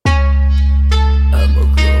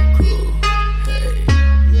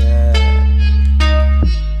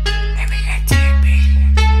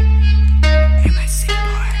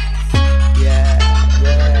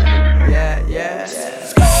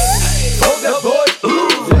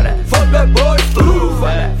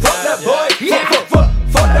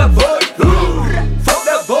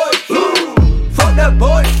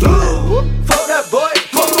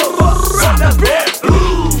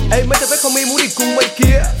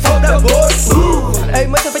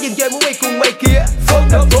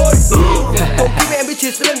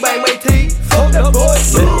bitches sẽ lên bàn mày thi. Fuck that boy.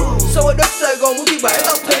 Sao ở đất Sài Gòn muốn thi bể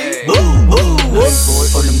tao thi. Boy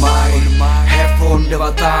on the mic, headphone đeo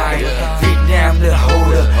vào tai. Việt Nam là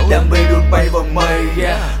holder, đam mê đun bay vào mây.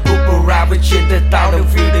 Cooper rap với trên tay tao đang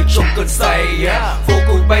feel để trong cơn say. Vô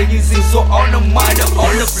cùng bay như diều so on the mic,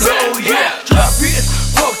 on the flow. Trap it,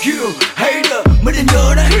 fuck you, hater, mới nên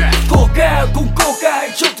nhớ đấy. Coca cùng coca,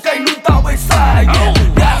 chúc canh luôn tao bay sai.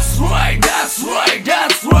 That's right, that's right,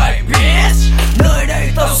 that's right, bitch. Nơi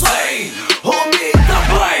đây tao say, homie tao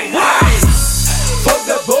bay. Fuck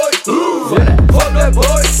that boy. Fuck that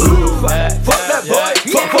boy. Fuck that boy.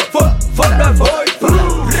 Fuck that boy.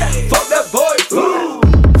 Fuck that boy.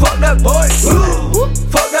 Fuck that boy.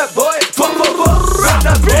 Fuck that boy. Fuck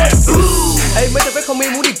that boy. Ê mấy thằng phải không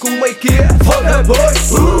muốn đi cùng mày kia. Fuck that boy.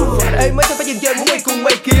 Ê mấy thằng phải nhìn chơi muốn mày cùng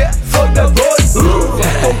mày kia. Fuck that boy.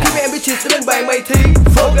 Còn khi mấy em bitches sẽ lên bàn mày thi.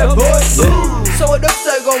 Fuck that boy. Sao ở đất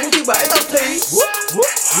Sài Gòn muốn thi bãi tao thi.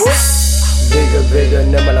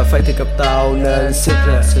 Vegan nên mà là phải thì gặp tao nên xích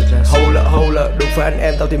ra. Hold up, đụng phải anh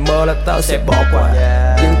em tao thì mơ là tao sẽ bỏ qua.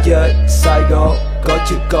 Nhưng chơi Sài Gòn có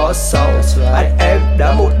chứ có sau. Anh em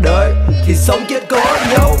đã một đời thì sống chết có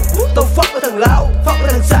nhau. Tao fuck với thằng lão, fuck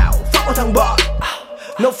với thằng xạo, fuck với thằng bọt.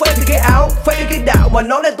 Nó fake thì cái áo, fake thì cái đạo mà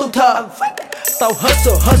nó nên tôn thờ. Tao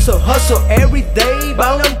hustle every day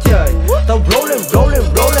bao năm trời. Tao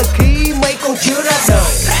rollin' khi mấy con chưa ra đời.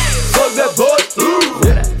 Fuck that boy.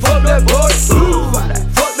 Fuck that boy.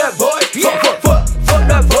 Fuck that boy. Fuck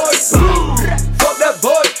that boy. Fuck that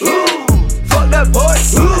boy. Fuck that boy.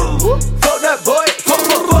 Fuck that boy.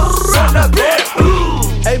 Fuck that boy.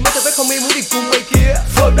 Ê mấy thằng phải không muốn đi cùng mày kia.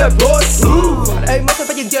 Fuck that boy. Ê mấy thằng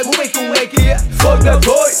phải nhìn chơi muốn mày cùng mày kia. Fuck that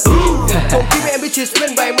boy. Còn khi mấy em bitches sẽ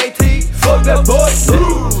lên bàn mày thi. Fuck that boy.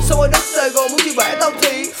 Sao ở đất Sài Gòn muốn thi bãi tao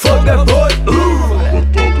thi. Fuck that boy.